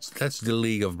that's the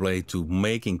league of Blade 2,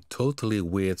 making totally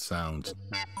weird sounds.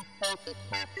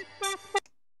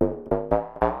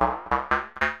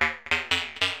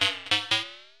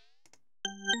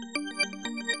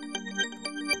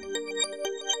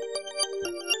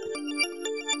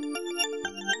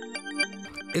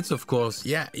 It's of course,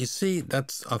 yeah, you see,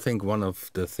 that's I think one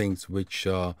of the things which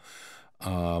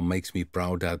makes me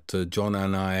proud that John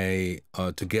and I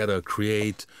together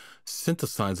create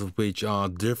synthesizers which are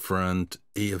different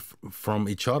from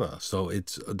each other. So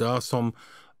there are some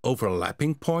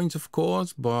overlapping points, of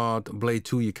course, but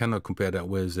BLADE-2 you cannot compare that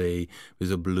with a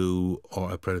Blue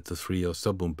or a Predator 3 or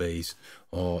Subboom bass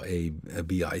or a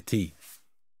BIT.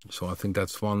 So I think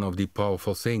that's one of the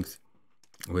powerful things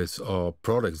with our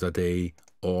products, that they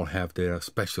all have their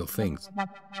special things.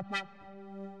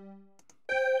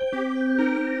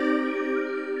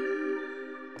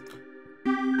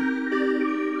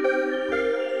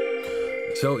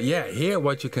 So yeah, here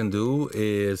what you can do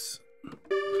is,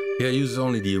 here I use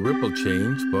only the ripple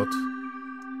change, but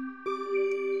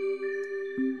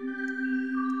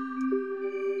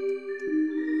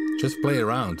just play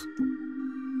around.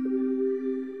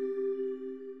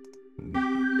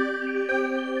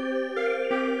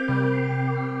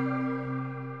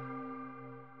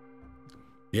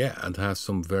 Yeah, and has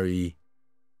some very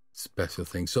special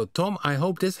things. So Tom, I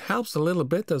hope this helps a little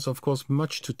bit. There's of course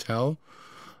much to tell.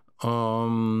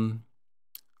 I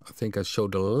think I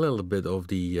showed a little bit of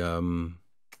the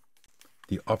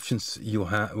options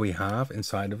we have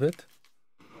inside of it.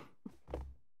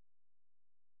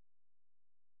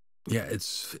 Yeah, it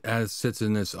sits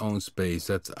in its own space.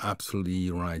 That's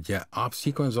absolutely right. Yeah, ARP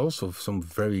sequence also some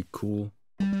very cool.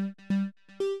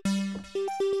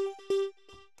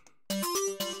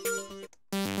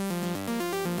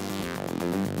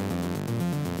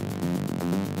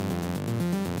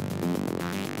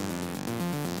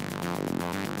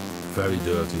 Very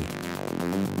dirty.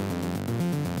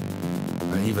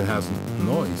 And even has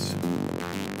noise.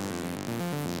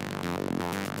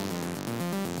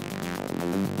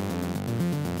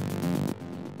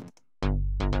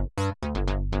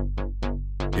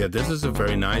 Yeah, this is a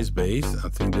very nice bass. I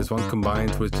think this one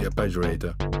combined with the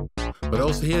arpeggiator. But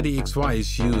also here the XY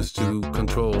is used to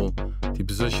control the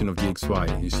position of the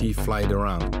XY. You see, fly it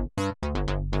around.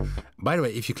 By the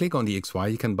way, if you click on the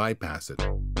XY, you can bypass it.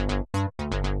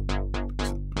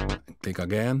 Click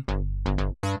again.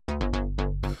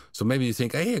 So maybe you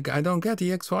think, hey, I don't get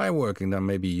the XY working. Then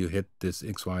maybe you hit this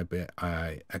XY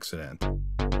by accident.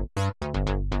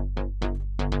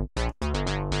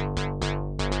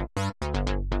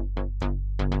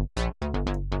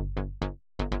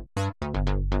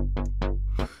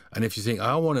 And if you think,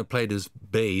 I want to play this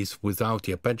bass without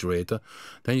the arpeggiator,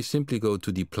 then you simply go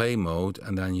to the play mode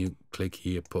and then you click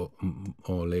here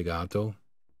or legato.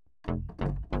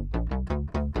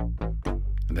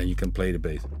 And then you can play the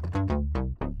bass.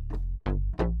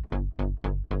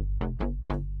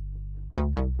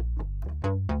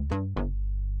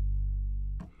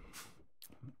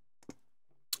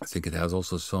 I think it has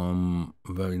also some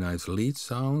very nice lead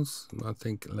sounds. I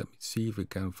think, let me see if we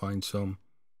can find some.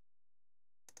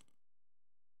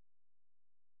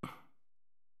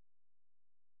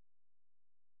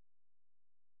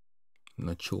 I'm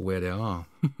not sure where they are.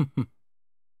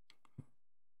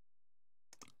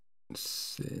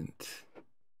 Synth.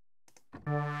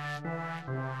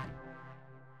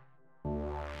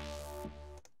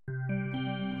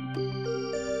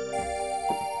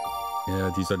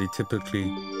 Yeah, these are the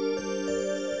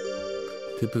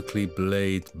typically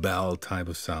blade bell type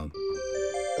of sound.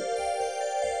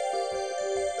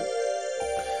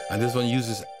 And this one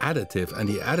uses additive, and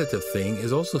the additive thing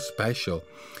is also special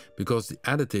because the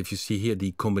additive, you see here,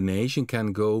 the combination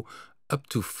can go up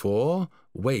to 4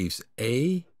 waves,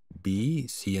 A, B,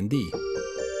 C, and D.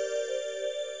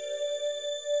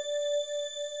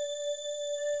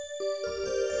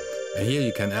 And here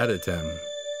you can edit them.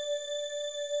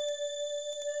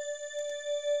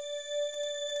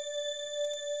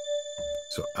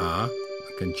 So A, I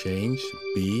can change,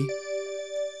 B,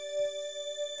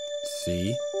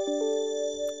 C,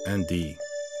 and D.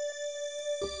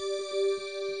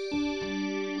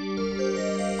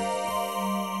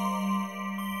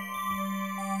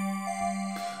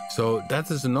 So that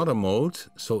is another mode.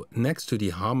 So next to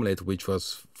the harmonic, which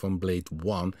was from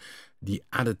BLADE-1, the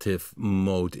additive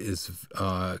mode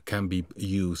can be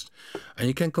used. And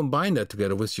you can combine that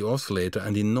together with the oscillator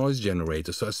and the noise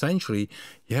generator. So essentially,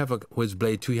 you have with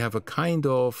BLADE-2, you have a kind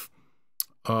of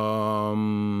 3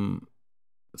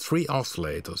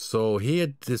 oscillators. So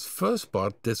here, this first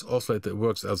part, this oscillator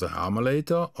works as a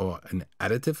harmonic or an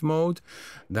additive mode.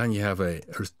 Then you have a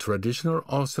traditional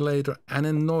oscillator and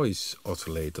a noise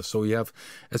oscillator. So you have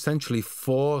essentially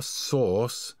 4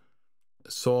 source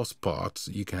parts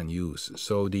you can use.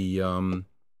 So the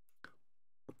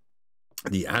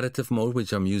additive mode,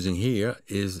 which I'm using here,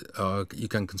 is you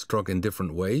can construct in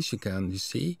different ways. You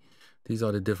see, these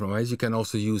are the different ways. You can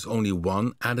also use only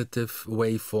one additive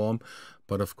waveform.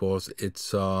 But of course,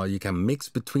 it's you can mix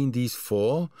between these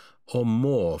 4, or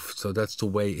morph. So that's the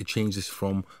way it changes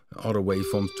from other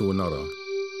waveforms to another.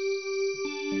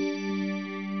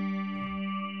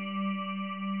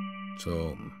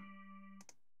 So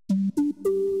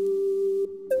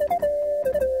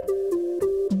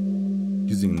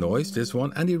using noise, this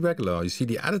one, and the regular. You see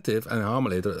the additive and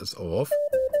harmonizer is off.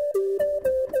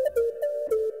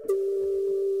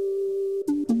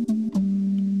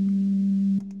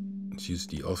 Let's use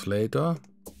the oscillator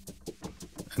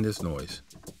and this noise.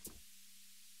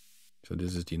 So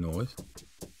this is the noise.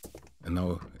 And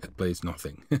now it plays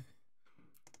nothing.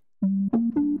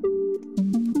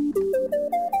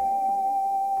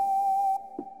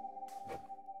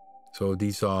 So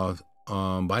these are,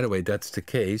 by the way, that's the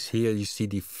case. Here you see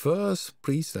the first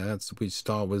presets, which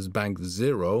start with bank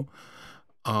 0,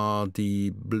 are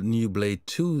the new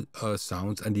BLADE-2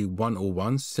 sounds, and the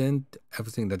 101 synth,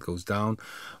 everything that goes down,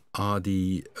 are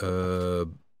the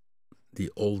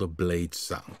older Blade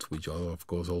sound, which are of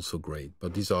course also great,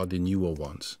 but these are the newer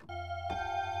ones.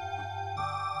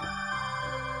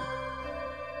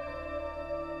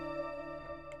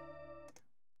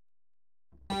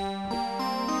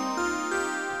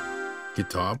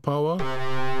 Guitar power.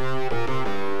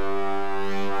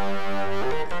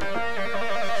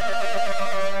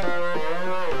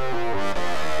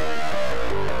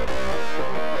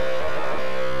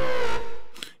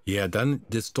 Yeah, then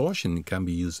distortion can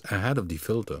be used ahead of the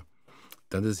filter.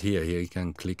 That is here. Here you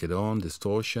can click it on,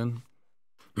 distortion.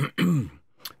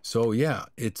 So yeah,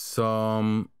 it's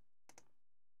not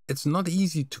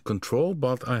easy to control,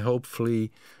 but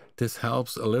hopefully this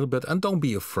helps a little bit. And don't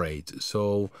be afraid.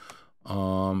 So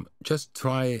just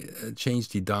try change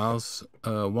the dials.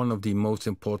 One of the most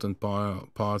important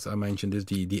parts I mentioned is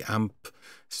the amp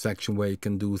section, where you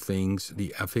can do things.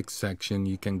 The FX section,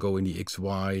 you can go in the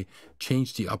XY,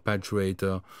 change the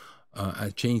arpeggiator,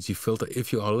 and change the filter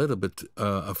if you are a little bit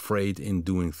afraid in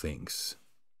doing things.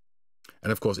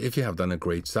 And of course, if you have done a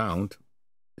great sound,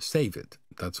 save it.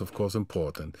 That's of course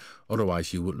important.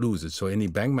 Otherwise you would lose it. So in the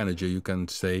bank manager, you can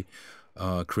say,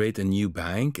 create a new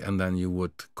bank, and then you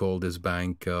would call this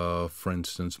bank, for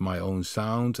instance, my own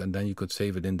sounds, and then you could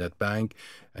save it in that bank,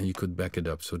 and you could back it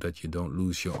up so that you don't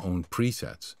lose your own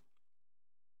presets.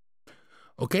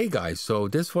 Okay guys, so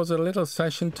this was a little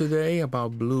session today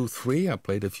about Blue 3. I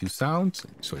played a few sounds,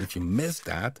 so if you missed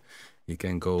that, you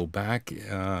can go back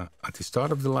at the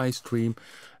start of the live stream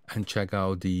and check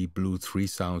out the Blue 3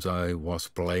 sounds I was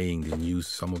playing,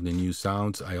 some of the new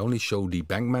sounds. I only show the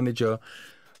bank manager,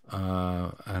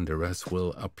 and the rest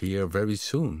will appear very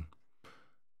soon.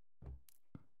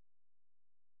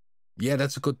 Yeah,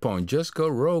 that's a good point. Just go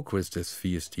rogue with this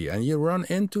VST and you run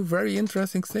into very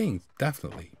interesting things,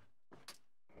 definitely.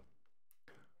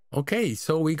 Okay,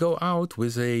 so we go out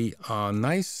with a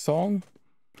nice song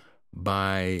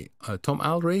by Tom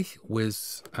Aldrich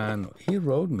and he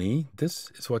wrote me, this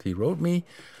is what he wrote me.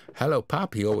 Hello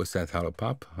Pap, he always said hello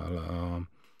Pap,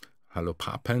 hello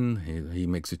Papen, he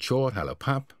makes it short, hello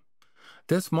Pap.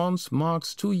 This month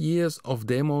marks 2 years of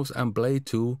demos and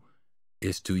BLADE-2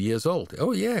 is 2 years old.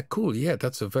 Oh yeah, cool, yeah,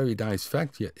 that's a very nice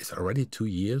fact. Yeah, it's already 2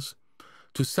 years.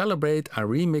 To celebrate, I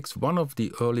remixed one of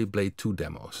the early BLADE-2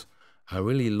 demos. I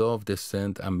really love this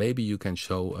synth, and maybe you can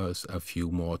show us a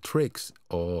few more tricks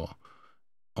or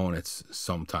on it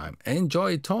sometime.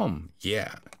 Enjoy, Tom.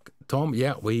 Yeah, Tom,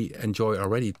 yeah, we enjoy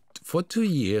already for 2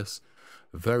 years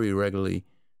very regularly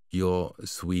your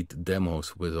sweet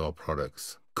demos with our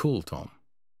products. Cool, Tom.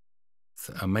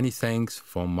 Many thanks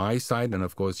from my side, and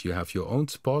of course you have your own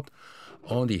spot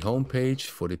on the homepage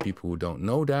for the people who don't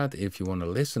know that. If you want to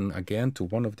listen again to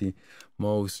one of the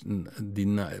most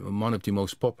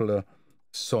popular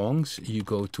songs, you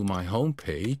go to my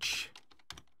homepage.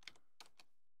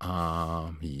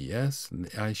 Yes,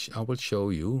 I will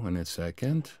show you in a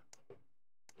second.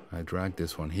 I drag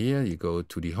this one here. You go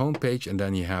to the homepage, and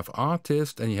then you have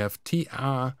artist, and you have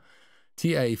TA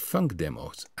Funk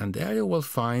Demos, and there you will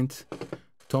find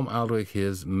Tom Aldrich,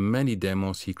 his many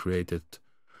demos he created,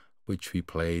 which we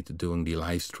played during the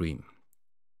live stream.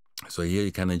 So here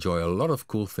you can enjoy a lot of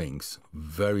cool things.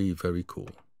 Very, very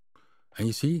cool. And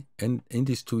you see, in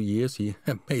these 2 years, he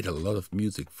made a lot of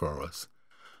music for us.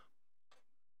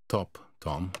 Top,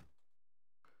 Tom.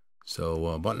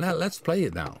 So, but now let's play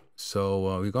it now.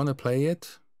 So we're gonna play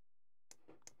it.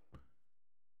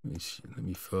 Let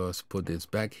me first put this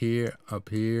back here, up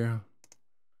here,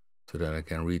 so that I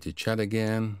can read the chat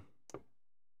again.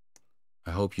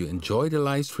 I hope you enjoy the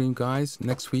live stream, guys.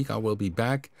 Next week I will be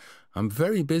back. I'm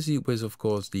very busy with, of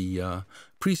course, the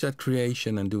preset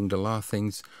creation and doing the last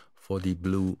things for the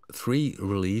Blue 3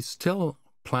 release, still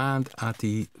planned at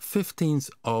the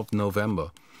 15th of November.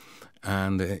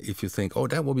 And if you think, oh,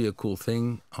 that will be a cool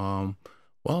thing,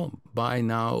 well, buy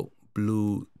now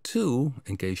BLADE 2,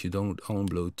 in case you don't own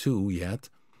BLADE 2 yet.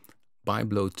 Buy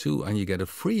BLADE 2 and you get a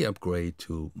free upgrade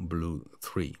to BLADE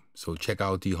 3. So check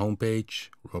out the homepage,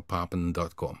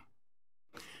 papen.com.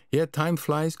 Yeah, time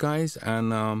flies, guys,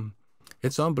 and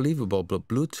it's unbelievable. But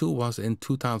BLADE 2 was in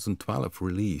 2012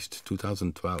 released,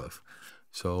 2012.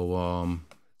 So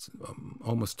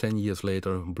almost 10 years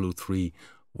later, BLADE 3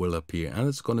 will appear, and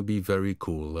it's going to be very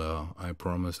cool, I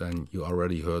promise. And you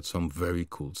already heard some very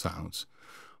cool sounds.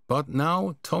 But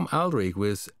now Tom Aldrich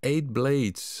with 8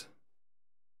 blades.